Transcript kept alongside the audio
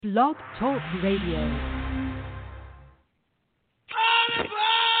Blog Talk Radio.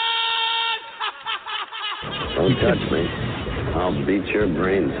 Don't touch me. I'll beat your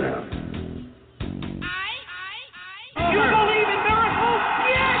brains out. You believe in miracles?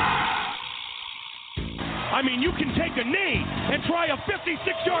 Yes! I mean, you can take a knee and try a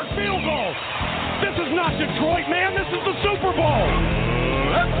 56-yard field goal. This is not Detroit, man. This is the Super Bowl.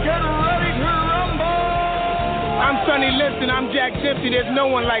 Let's get ready to rumble. I'm Sonny Liston, I'm Jack Dempsey, there's no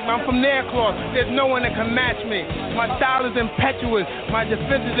one like me. I'm from Nairclaw, there's no one that can match me. My style is impetuous, my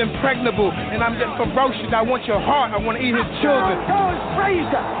defense is impregnable, and I'm just ferocious. I want your heart, I want to eat his children. Down goes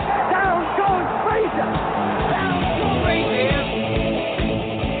Frazier! Down goes Frazier! Down goes Frazier!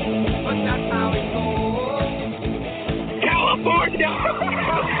 But that's how it goes. California!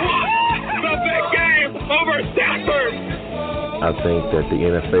 The big game over Stanford! I think that the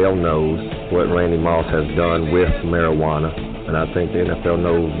NFL knows what Randy Moss has done with marijuana, and I think the NFL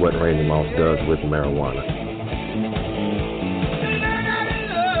knows what Randy Moss does with marijuana.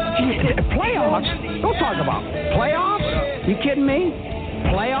 Playoffs? Don't talk about playoffs. You kidding me?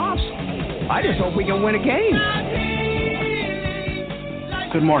 Playoffs? I just hope we can win a game.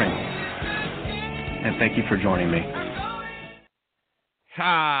 Good morning, and thank you for joining me.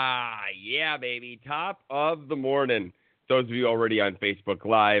 Yeah, baby. Top of the morning. Those of you already on Facebook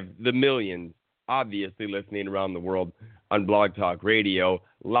Live, the millions obviously listening around the world on Blog Talk Radio,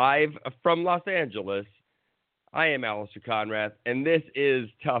 live from Los Angeles. I am Alistair Conrath, and this is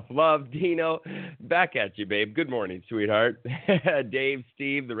Tough Love. Dino, back at you, babe. Good morning, sweetheart. Dave,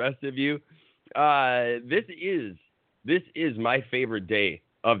 Steve, the rest of you. This is my favorite day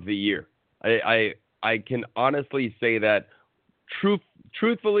of the year. I can honestly say that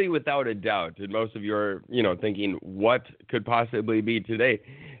truthfully, without a doubt, and most of you are, thinking, what could possibly be today?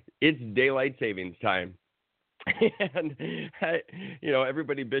 It's daylight savings time. And,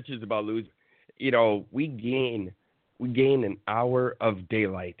 everybody bitches about losing. We gain an hour of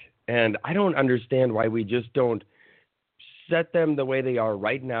daylight. And I don't understand why we just don't set them the way they are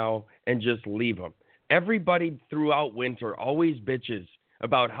right now and just leave them. Everybody throughout winter always bitches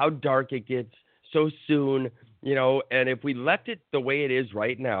about how dark it gets so soon. And if we left it the way it is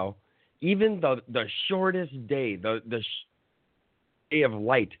right now, even the shortest day, the day of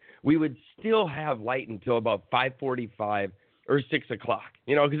light, we would still have light until about 5:45 or 6 o'clock.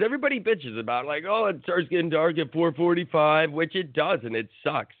 Because everybody bitches about it starts getting dark at 4:45, which it does, and it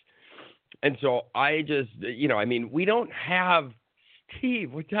sucks. And so I just, we don't have,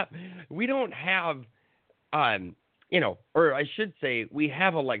 Steve, what's up? We don't have, or I should say, we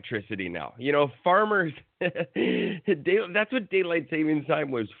have electricity now. Farmers, that's what daylight savings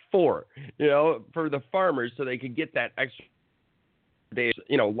time was for the farmers, so they could get that extra day,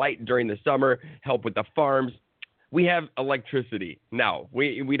 light during the summer, help with the farms. We have electricity now.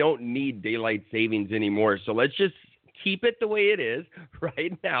 We don't need daylight savings anymore. So let's just keep it the way it is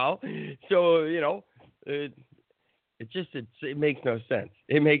right now. So, it makes no sense.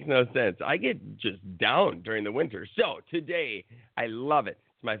 It makes no sense. I get just down during the winter. So today, I love it.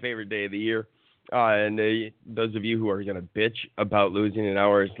 It's my favorite day of the year. And those of you who are going to bitch about losing an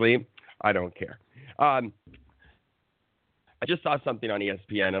hour of sleep, I don't care. I just saw something on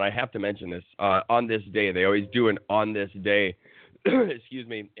ESPN, and I have to mention this. On this day, they always do an on this day, excuse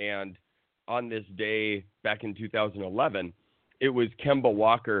me, and on this day back in 2011, it was Kemba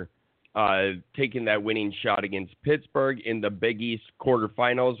Walker taking that winning shot against Pittsburgh in the Big East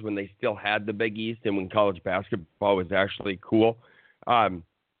quarterfinals when they still had the Big East and when college basketball was actually cool.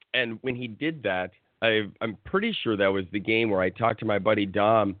 And when he did that, I'm pretty sure that was the game where I talked to my buddy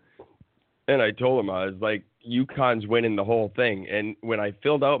Dom, and I told him, I was like, UConn's winning the whole thing. And when I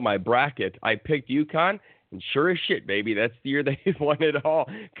filled out my bracket, I picked UConn, and sure as shit, baby, that's the year they won it all,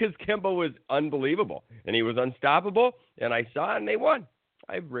 because Kemba was unbelievable, and he was unstoppable, and I saw it, and they won.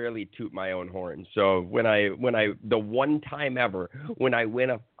 I rarely toot my own horn. So when I the one time ever when I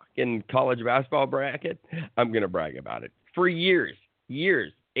win a fucking college basketball bracket, I'm going to brag about it. For years,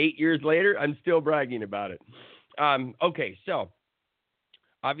 8 years later, I'm still bragging about it. Okay, so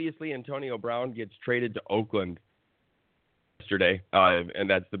obviously Antonio Brown gets traded to Oakland yesterday, and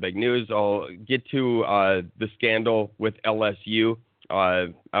that's the big news. I'll get to the scandal with LSU.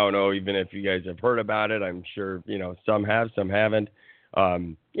 I don't know even if you guys have heard about it. I'm sure, some have, some haven't.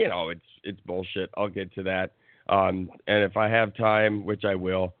 It's bullshit. I'll get to that. And if I have time, which I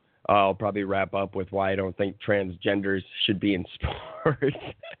will, I'll probably wrap up with why I don't think transgenders should be in sports.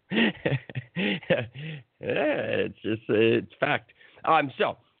 It's fact.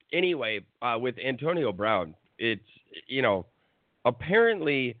 So anyway, with Antonio Brown, it's,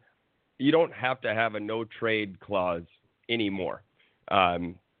 apparently you don't have to have a no trade clause anymore.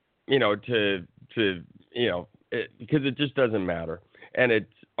 because it just doesn't matter. And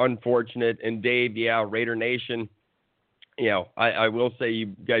it's unfortunate. And Dave, Raider Nation, I will say you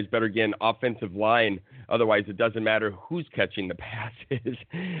guys better get an offensive line. Otherwise, it doesn't matter who's catching the passes.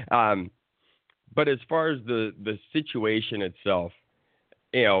 But as far as the situation itself,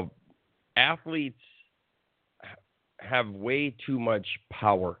 athletes have way too much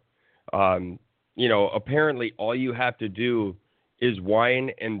power. Apparently all you have to do is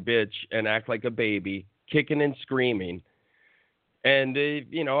whine and bitch and act like a baby, kicking and screaming. And,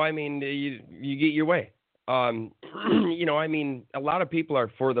 you get your way. A lot of people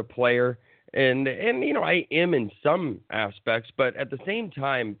are for the player. And I am in some aspects. But at the same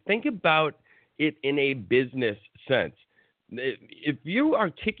time, think about it in a business sense. If you are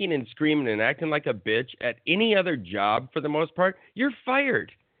kicking and screaming and acting like a bitch at any other job, for the most part, you're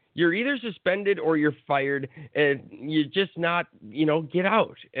fired. You're either suspended or you're fired, and you're just not, get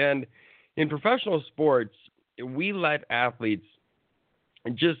out. And in professional sports, we let athletes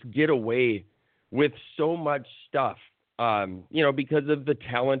just get away with so much stuff, because of the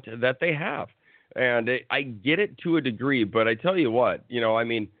talent that they have. And I get it to a degree, but I tell you what,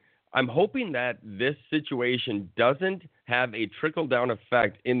 I'm hoping that this situation doesn't have a trickle-down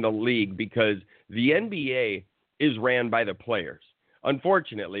effect in the league, because the NBA is ran by the players,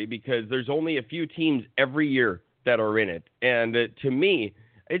 unfortunately, because there's only a few teams every year that are in it. And to me,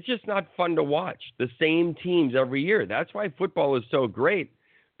 it's just not fun to watch the same teams every year. That's why football is so great,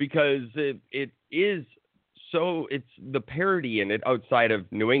 because it's the parity in it outside of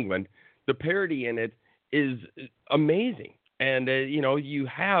New England. The parity in it is amazing. And, you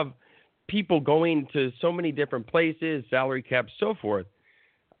have people going to so many different places, salary caps, so forth.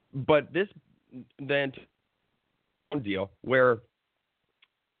 But this then deal where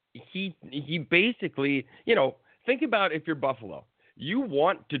he basically, think about if you're Buffalo. You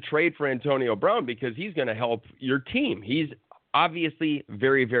want to trade for Antonio Brown because he's going to help your team. He's obviously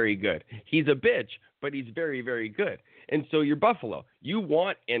very, very good. He's a bitch, but he's very, very good. And so you're Buffalo. You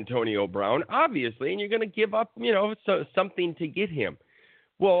want Antonio Brown, obviously, and you're going to give up, something to get him.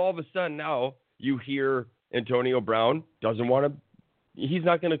 Well, all of a sudden now you hear Antonio Brown doesn't want to, he's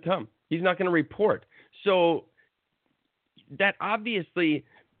not going to come. He's not going to report. So that obviously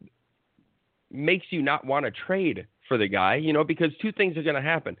makes you not want to trade for the guy, because two things are going to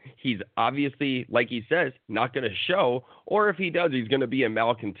happen. He's obviously, like he says, not going to show, or if he does, he's going to be a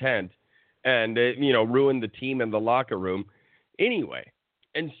malcontent and, ruin the team and the locker room anyway.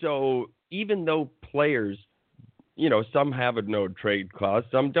 And so even though players, some have a no trade clause,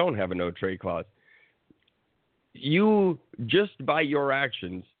 some don't have a no trade clause, you just by your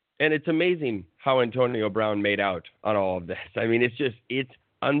actions, and it's amazing how Antonio Brown made out on all of this. I mean, it's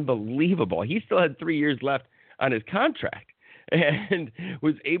unbelievable. He still had 3 years left on his contract and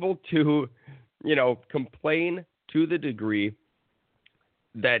was able to, complain to the degree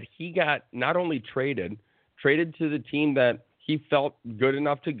that he got not only traded to the team that he felt good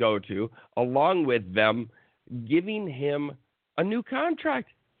enough to go to, along with them giving him a new contract.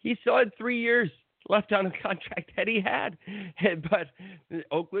 He still had 3 years left on the contract that he had. But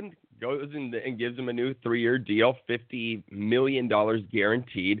Oakland goes and gives him a new 3-year deal, $50 million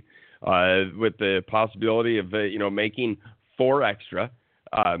guaranteed, with the possibility of, making 4 extra.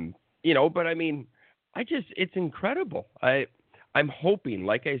 But I mean, it's incredible. I'm hoping,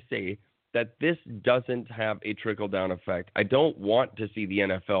 like I say, that this doesn't have a trickle-down effect. I don't want to see the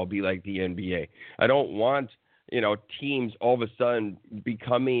NFL be like the NBA. I don't want, teams all of a sudden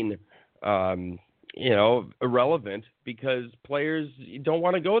becoming, irrelevant because players don't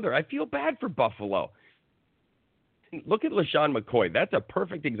want to go there. I feel bad for Buffalo. Look at LaShawn McCoy. That's a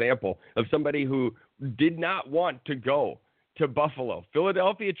perfect example of somebody who did not want to go to Buffalo.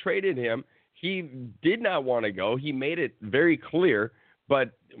 Philadelphia traded him. He did not want to go. He made it very clear,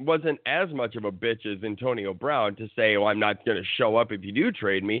 but wasn't as much of a bitch as Antonio Brown to say, I'm not going to show up if you do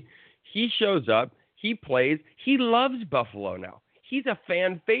trade me. He shows up. He plays. He loves Buffalo now. He's a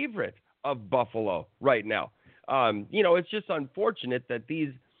fan favorite of Buffalo right now. It's just unfortunate that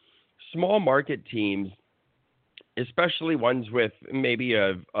these small market teams, especially ones with maybe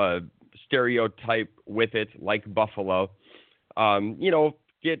a stereotype with it, like Buffalo,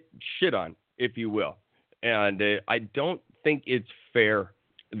 get shit on, if you will. And I don't think it's fair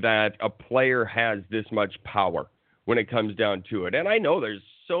that a player has this much power when it comes down to it. And I know there's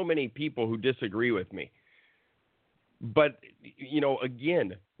so many people who disagree with me. But,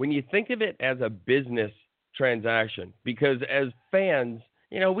 again, when you think of it as a business transaction, because as fans,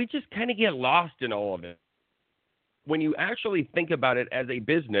 we just kind of get lost in all of it. When you actually think about it as a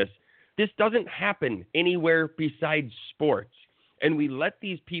business, this doesn't happen anywhere besides sports. and we let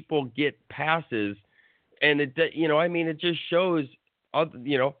these people get passes, and it just shows,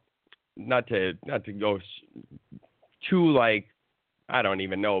 not to go too like, I don't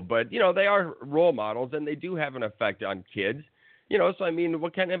even know, but they are role models and they do have an effect on kids, so I mean,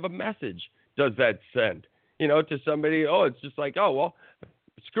 what kind of a message does that send, to somebody? Oh, it's just like, oh, well,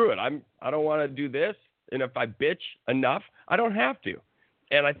 screw it. I don't want to do this. And if I bitch enough, I don't have to.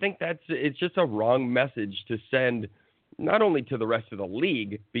 And I think it's just a wrong message to send, not only to the rest of the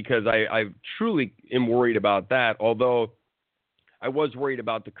league, because I truly am worried about that. Although I was worried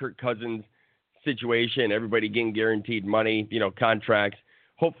about the Kirk Cousins situation, everybody getting guaranteed money, contracts.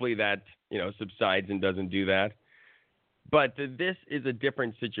 Hopefully that, subsides and doesn't do that. But this is a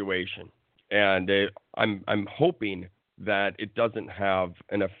different situation. And I'm hoping that it doesn't have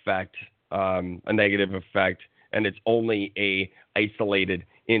an effect, a negative effect, and it's only a isolated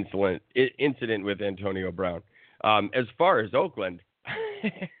incident with Antonio Brown. As far as Oakland,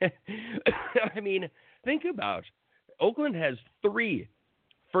 I mean, think about Oakland has 3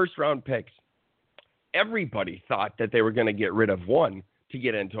 first-round picks. Everybody thought that they were going to get rid of one to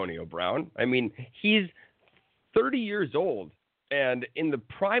get Antonio Brown. I mean, he's 30 years old, and in the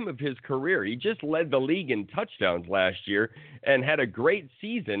prime of his career, he just led the league in touchdowns last year and had a great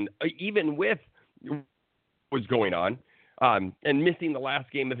season, even with what was going on, and missing the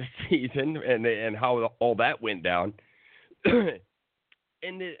last game of the season and how all that went down.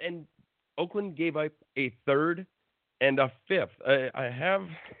 and Oakland gave up a 3rd and a 5th.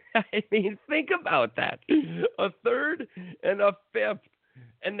 I mean, think about that. A 3rd and a 5th.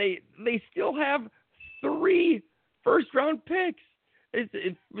 And they still have 3 first-round picks.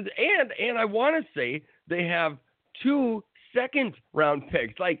 And I want to say they have 2 second-round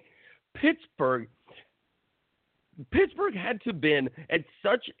picks. Like, Pittsburgh had to have been at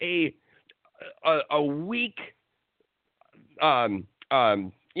such a weak,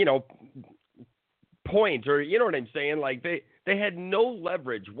 point, or you know what I'm saying? Like they had no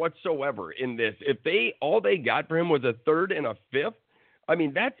leverage whatsoever in this. If all they got for him was a 3rd and a 5th, I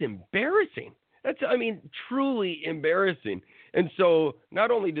mean, that's embarrassing. Truly embarrassing. And so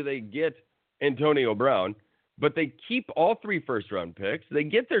not only do they get Antonio Brown, but they keep all 3 first-round picks. They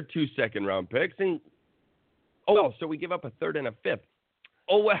get their 2 second-round picks, and so we give up a 3rd and a 5th.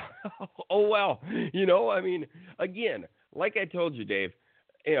 Oh, well. Again, like I told you, Dave,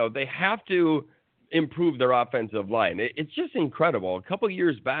 they have to improve their offensive line. It's just incredible. A couple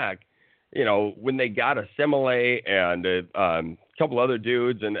years back, when they got a Semele and a couple other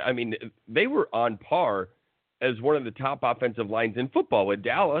dudes, and I mean, they were on par as one of the top offensive lines in football with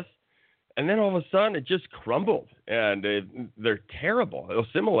Dallas, and then all of a sudden it just crumbled, and they're terrible.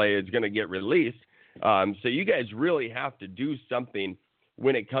 Semele is going to get released, so you guys really have to do something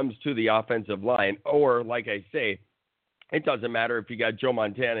when it comes to the offensive line, or like I say, it doesn't matter if you got Joe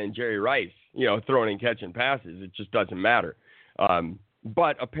Montana and Jerry Rice, throwing and catching passes. It just doesn't matter.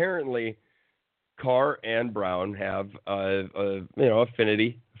 But apparently, Carr and Brown have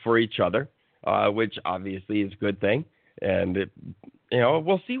affinity for each other, which obviously is a good thing. And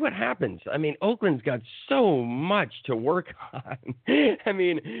we'll see what happens. I mean, Oakland's got so much to work on. I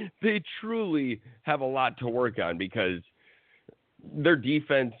mean, they truly have a lot to work on because their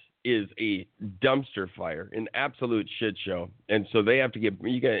defense is a dumpster fire, an absolute shit show. And so they have to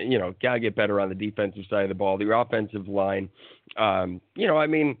gotta get better on the defensive side of the ball. The offensive line,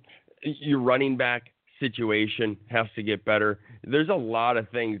 your running back situation has to get better. There's a lot of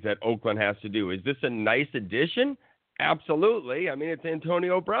things that Oakland has to do. Is this a nice addition? Absolutely. I mean, it's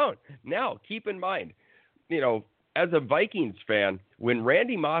Antonio Brown. Now, keep in mind, as a Vikings fan, when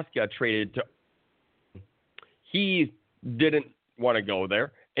Randy Moss got traded to, he didn't want to go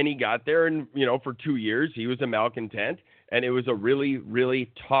there. And he got there, and, for 2 years, he was a malcontent, and it was a really,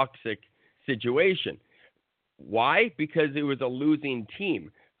 really toxic situation. Why? Because it was a losing team.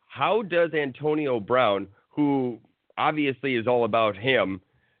 How does Antonio Brown, who obviously is all about him,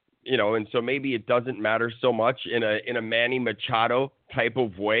 and so maybe it doesn't matter so much in a Manny Machado type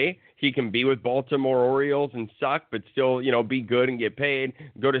of way. He can be with Baltimore Orioles and suck, but still, be good and get paid.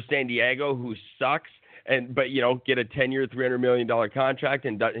 Go to San Diego, who sucks, but get a 10-year, $300 million contract,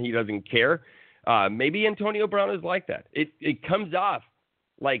 and he doesn't care. Maybe Antonio Brown is like that. It comes off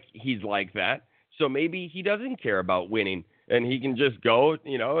like he's like that. So maybe he doesn't care about winning, and he can just go,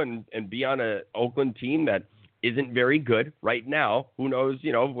 and be on a Oakland team that isn't very good right now. Who knows,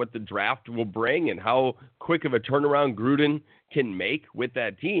 what the draft will bring and how quick of a turnaround Gruden can make with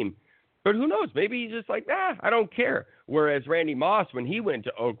that team. But who knows? Maybe he's just like, I don't care. Whereas Randy Moss, when he went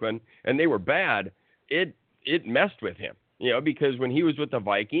to Oakland and they were bad, it messed with him, because when he was with the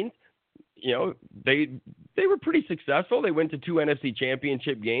Vikings, they were pretty successful. They went to 2 NFC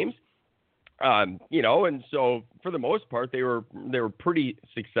championship games. And so for the most part, they were pretty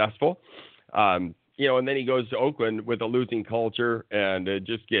successful. And then he goes to Oakland with a losing culture, and it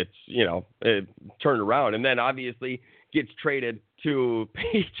just gets, turned around. And then obviously gets traded to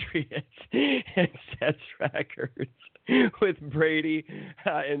Patriots and sets records with Brady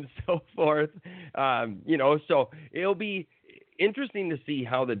and so forth. So it'll be interesting to see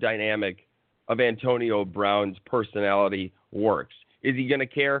how the dynamic of Antonio Brown's personality works. Is he going to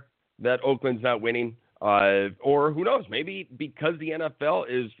care that Oakland's not winning? Or who knows, maybe because the NFL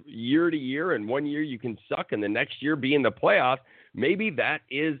is year to year, and 1 year you can suck and the next year be in the playoffs, maybe that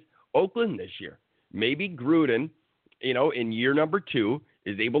is Oakland this year. Maybe Gruden, in year number 2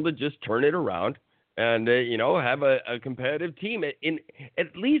 is able to just turn it around and, have a competitive team, in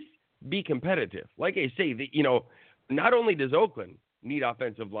at least be competitive. Like I say, not only does Oakland need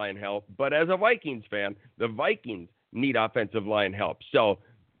offensive line help, but as a Vikings fan, the Vikings need offensive line help. So,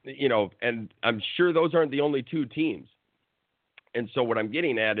 and I'm sure those aren't the only 2 teams. And so what I'm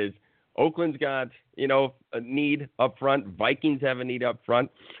getting at is Oakland's got, a need up front. Vikings have a need up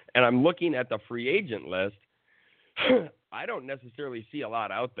front. And I'm looking at the free agent list. I don't necessarily see a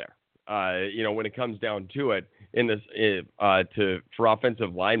lot out there, when it comes down to it in this, for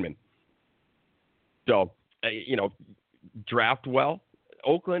offensive linemen. So, draft well.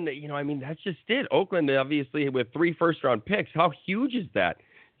 Oakland, that's just it. Oakland, obviously, with 3 first-round picks, how huge is that?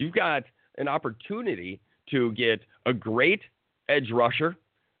 You've got an opportunity to get a great edge rusher.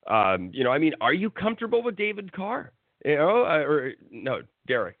 Are you comfortable with David Carr? Derek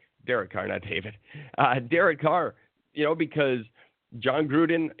Carr, not David. Derek Carr, because John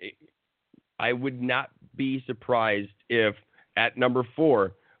Gruden, I would not be surprised if at number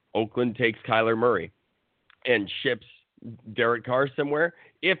 4, Oakland takes Kyler Murray and ships Derek Carr somewhere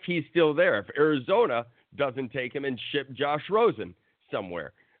if he's still there. If Arizona doesn't take him and ship Josh Rosen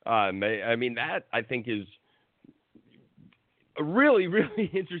somewhere. That I think is really,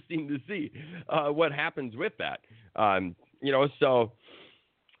 really interesting to see what happens with that. So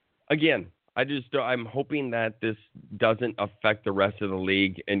again, I'm hoping that this doesn't affect the rest of the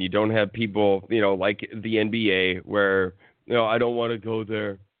league, and you don't have people, like the NBA where, I don't want to go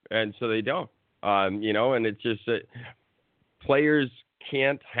there, and so they don't. And it's just that players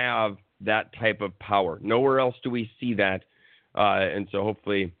can't have that type of power. Nowhere else do we see that. And so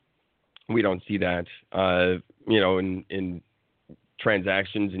hopefully we don't see that, in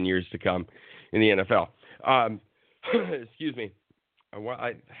transactions in years to come in the NFL. Excuse me.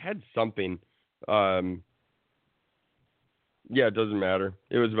 I had something. It doesn't matter.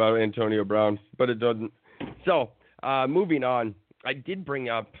 It was about Antonio Brown, but it doesn't. So moving on, I did bring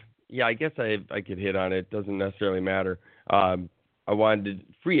up, I guess I could hit on it. Doesn't necessarily matter. I wanted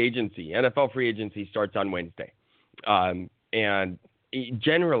free agency. NFL free agency starts on Wednesday. And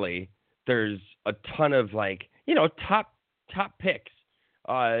generally there's a ton of top picks,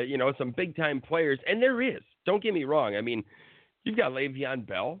 some big time players. And there is, don't get me wrong. You've got Le'Veon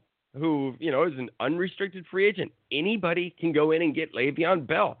Bell, who, is an unrestricted free agent. Anybody can go in and get Le'Veon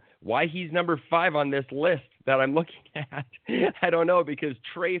Bell. Why he's number 5 on this list that I'm looking at, I don't know, because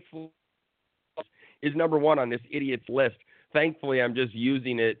Trey Flowers is number 1 on this idiot's list. Thankfully, I'm just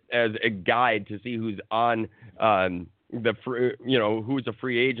using it as a guide to see who's on who's a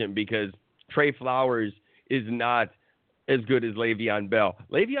free agent, because Trey Flowers is not as good as Le'Veon Bell.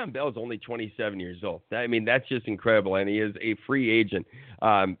 Le'Veon Bell is only 27 years old. That's just incredible, and he is a free agent.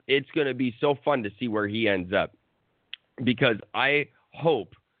 It's going to be so fun to see where he ends up, because I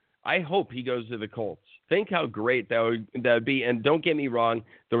hope he goes to the Colts. Think how great that would be. And don't get me wrong,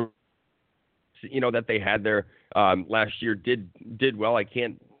 that they had there last year did well. I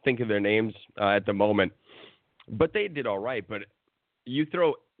can't think of their names at the moment, but they did all right. But you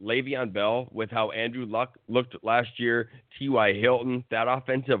throw Le'Veon Bell with how Andrew Luck looked last year, T.Y. Hilton, that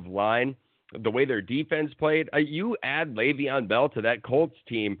offensive line, the way their defense played, you add Le'Veon Bell to that Colts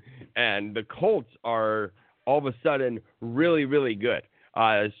team, and the Colts are all of a sudden really, really good.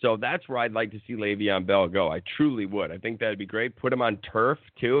 So that's where I'd like to see Le'Veon Bell go. I truly would. I think that'd be great. Put him on turf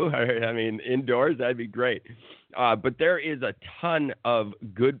too. Indoors, that'd be great. But there is a ton of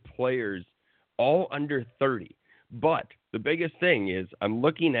good players, all under 30. But the biggest thing is I'm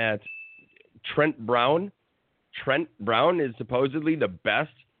looking at Trent Brown. Trent Brown is supposedly the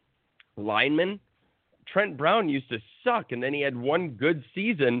best lineman. Trent Brown used to suck, and then he had one good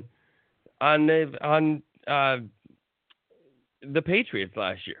season on the Patriots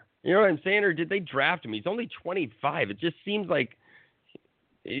last year. You know what I'm saying? Or did they draft him? He's only 25. It just seems like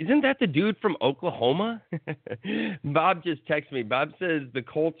Isn't that the dude from Oklahoma? Bob just texted me. Bob says the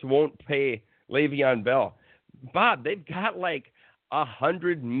Colts won't pay Le'Veon Bell. Bob, they've got like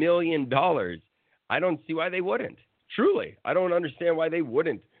 $100 million. I don't see why they wouldn't. Truly, I don't understand why they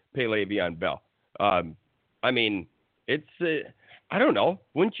wouldn't pay Le'Veon Bell. I mean, it's I don't know.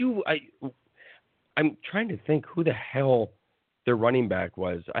 Wouldn't you? I'm trying to think who the hell their running back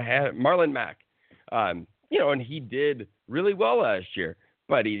was. I had Marlon Mack. And he did really well last year.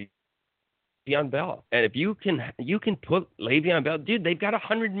 But Le'Veon Bell, and if you can put Le'Veon Bell, dude, they've got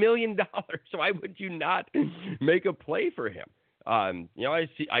 $100 million. So why would you not make a play for him?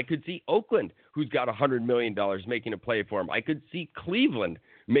 I could see Oakland, who's got $100 million, making a play for him. I could see Cleveland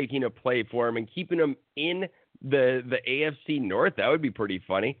making a play for him and keeping him in the AFC North. That would be pretty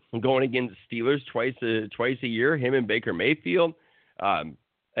funny. Going against Steelers twice a year, him and Baker Mayfield. I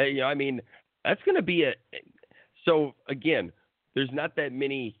mean, that's going to be So again, there's not that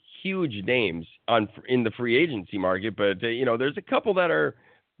many huge names in the free agency market, but there's a couple that are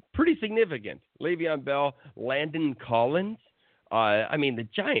pretty significant. Le'Veon Bell, Landon Collins. I mean, the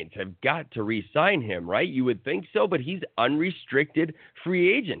Giants have got to re-sign him, right? You would think so, but he's unrestricted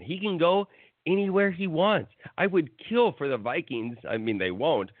free agent. He can go anywhere he wants. I would kill for the Vikings. I mean, they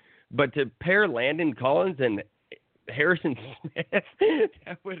won't, but to pair Landon Collins and Harrison Smith,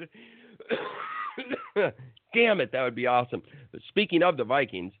 that would. Damn it, that would be awesome. Speaking of the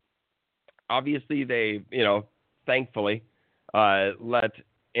Vikings, obviously they, thankfully, let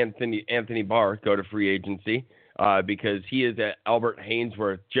Anthony Barr go to free agency because he is at Albert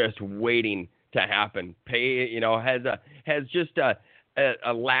Hainsworth, just waiting to happen. Has just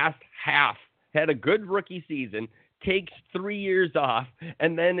a last half, had a good rookie season, takes 3 years off,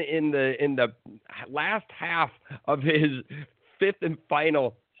 and then in the last half of his fifth and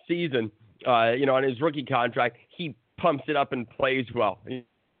final season, on his rookie contract, he pumps it up and plays well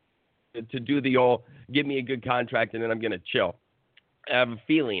to do the old give me a good contract and then I'm going to chill. I have a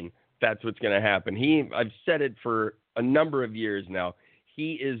feeling that's what's going to happen. I've said it for a number of years now.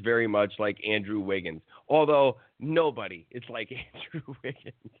 He is very much like Andrew Wiggins, although nobody is like Andrew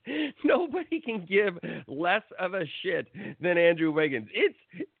Wiggins. Nobody can give less of a shit than Andrew Wiggins.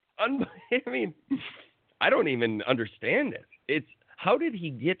 I don't even understand it. How did he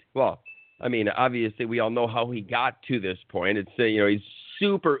get, I mean, obviously we all know how he got to this point. It's, he's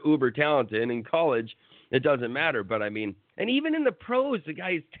super uber talented, and in college it doesn't matter. But I mean, and even in the pros, the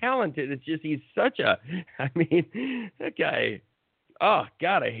guy is talented. It's just, he's such that guy, oh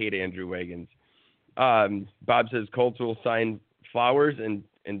God, I hate Andrew Wiggins. Bob says Colts will sign Flowers and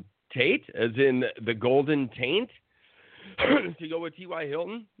Tate, as in the Golden Taint, to go with T.Y.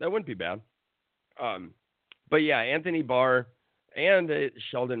 Hilton. That wouldn't be bad. But yeah, Anthony Barr and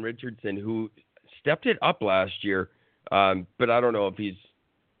Sheldon Richardson, who stepped it up last year, but I don't know if he's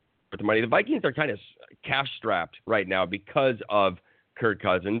worth the money. The Vikings are kind of cash-strapped right now because of Kirk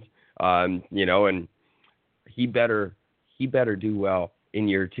Cousins, and he better do well in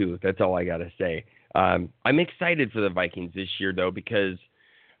year two. That's all I got to say. I'm excited for the Vikings this year, though, because,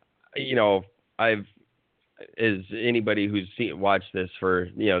 as anybody who's watched this for,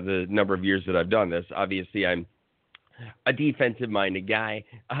 the number of years that I've done this, obviously I'm a defensive-minded guy,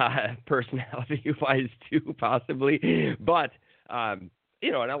 personality-wise too, possibly. But, and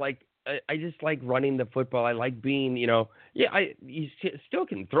I just like running the football. I like being, you still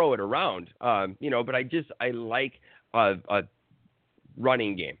can throw it around, but I like a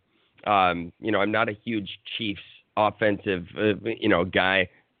running game. I'm not a huge Chiefs offensive, guy,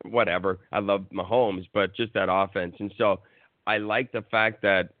 whatever. I love Mahomes, but just that offense. And so I like the fact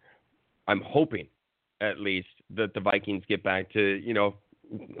that I'm hoping, at least, that the Vikings get back to, a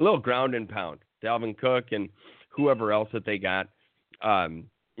little ground and pound. Dalvin Cook and whoever else that they got, and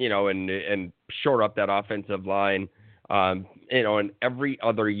shore up that offensive line. And every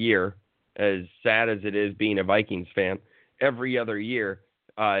other year, as sad as it is being a Vikings fan, every other year,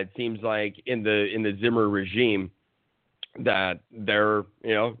 it seems like in the Zimmer regime that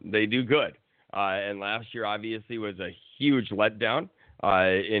they do good. And last year obviously was a huge letdown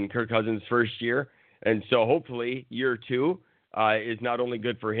in Kirk Cousins' first year. And so hopefully year two is not only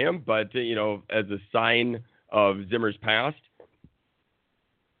good for him, but, as a sign of Zimmer's past,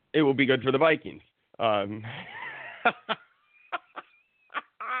 it will be good for the Vikings. That's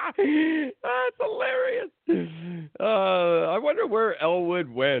hilarious. I wonder where Elwood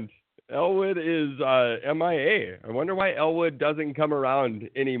went. Elwood is MIA. I wonder why Elwood doesn't come around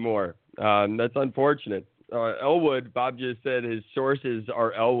anymore. That's unfortunate. Elwood, Bob just said his sources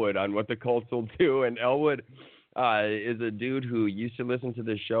are Elwood on what the Colts will do. And Elwood is a dude who used to listen to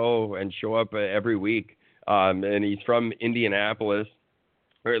the show and show up every week. And he's from Indianapolis.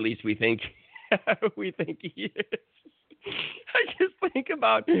 or at least we think he is. I just think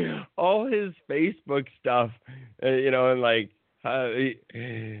about all his Facebook stuff, and like, I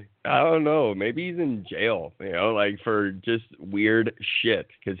don't know, maybe he's in jail, like for just weird shit.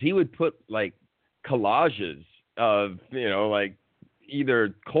 Because he would put like collages of, like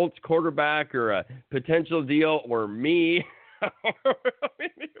either Colts quarterback or a potential deal or me. I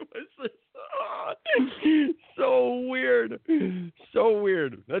mean, it was just so weird. So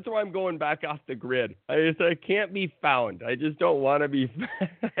weird. That's why I'm going back off the grid. I can't be found. I just don't want to be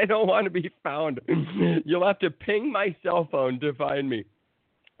I don't want to be found. You'll have to ping my cell phone to find me.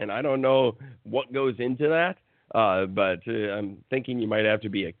 And I don't know what goes into that, but I'm thinking you might have to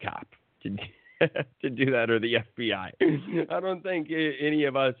be a cop to do that, or the FBI. I don't think any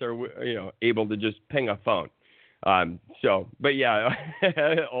of us are, able to just ping a phone. But yeah,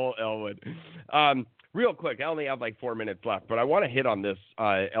 old Elwood. Real quick, I only have like 4 minutes left, but I want to hit on this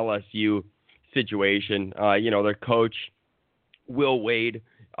LSU situation. Their coach, Will Wade,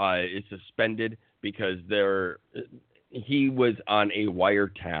 is suspended because he was on a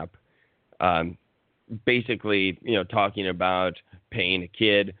wiretap, basically, talking about paying a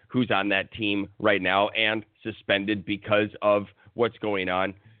kid who's on that team right now and suspended because of what's going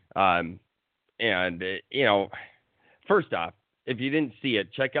on. First off, if you didn't see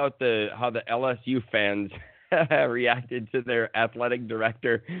it, check out how the LSU fans reacted to their athletic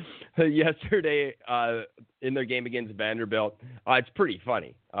director yesterday in their game against Vanderbilt. It's pretty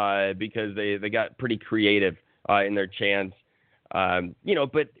funny because they got pretty creative in their chants.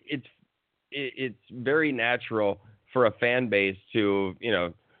 But it's very natural for a fan base to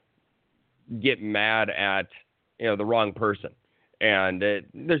get mad at the wrong person. And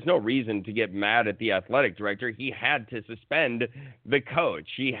there's no reason to get mad at the athletic director. He had to suspend the coach.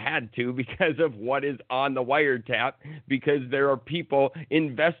 He had to because of what is on the wiretap, because there are people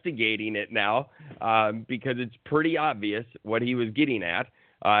investigating it now, because it's pretty obvious what he was getting at.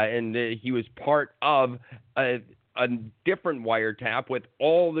 And he was part of a different wiretap with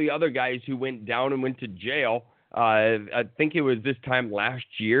all the other guys who went down and went to jail. I think it was this time last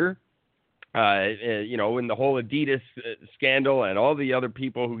year. In the whole Adidas scandal and all the other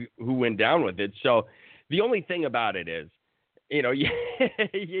people who went down with it. So the only thing about it is, you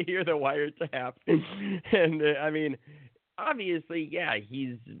hear the wiretap, and I mean, obviously, yeah,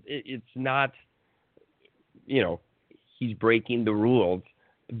 it's not, he's breaking the rules,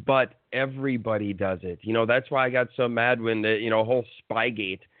 but everybody does it. That's why I got so mad when the, whole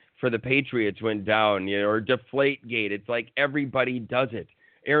Spygate for the Patriots went down, or Deflategate. It's like everybody does it.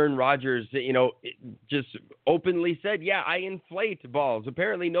 Aaron Rodgers, just openly said, yeah, I inflate balls.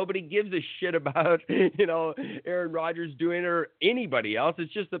 Apparently nobody gives a shit about, Aaron Rodgers doing it or anybody else.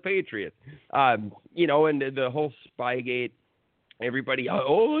 It's just the Patriots. And the whole Spygate, everybody, I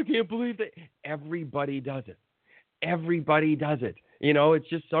can't believe that. Everybody does it. Everybody does it. It's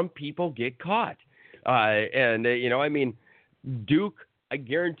just some people get caught. Duke, I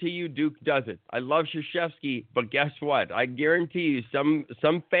guarantee you Duke does it. I love Krzyzewski, but guess what? I guarantee you some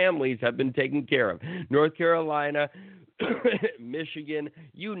families have been taken care of. North Carolina, Michigan,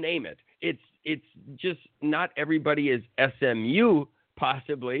 you name it. It's just not everybody is SMU,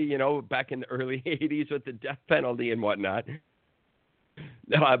 possibly, back in the early 80s with the death penalty and whatnot.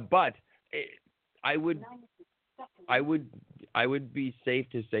 But I would be safe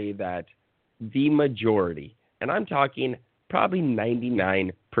to say that the majority, and I'm talking probably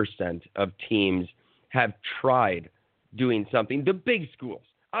 99% of teams, have tried doing something. The big schools,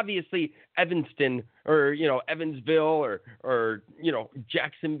 obviously Evanston or, Evansville or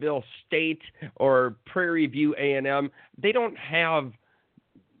Jacksonville State or Prairie View A&M, they don't have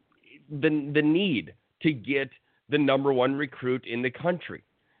the need to get the number one recruit in the country.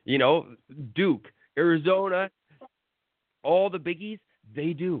 Duke, Arizona, all the biggies,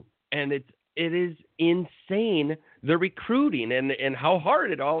 they do. And it is insane, the recruiting and how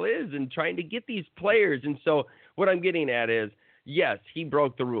hard it all is and trying to get these players. And so what I'm getting at is, yes, he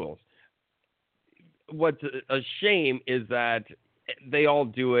broke the rules. What's a shame is that they all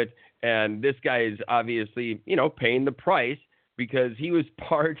do it, and this guy is obviously, paying the price because he was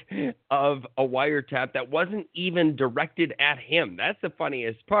part of a wiretap that wasn't even directed at him. That's the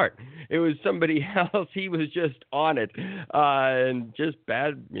funniest part. It was somebody else. He was just on it, and just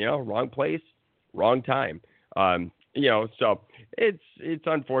bad, wrong place, wrong time. So it's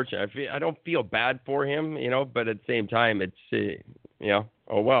unfortunate. I don't feel bad for him, but at the same time, it's,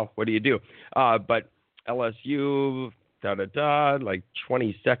 oh, well, what do you do? But LSU, like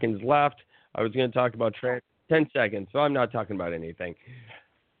 20 seconds left. I was going to talk about 10 seconds, so I'm not talking about anything.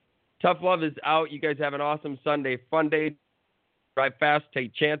 Tough Love is out. You guys have an awesome Sunday, fun day. Drive fast,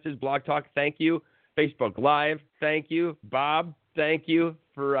 take chances. Blog Talk, thank you. Facebook Live, thank you. Bob, thank you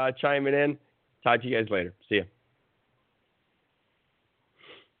for chiming in. Talk to you guys later. See ya.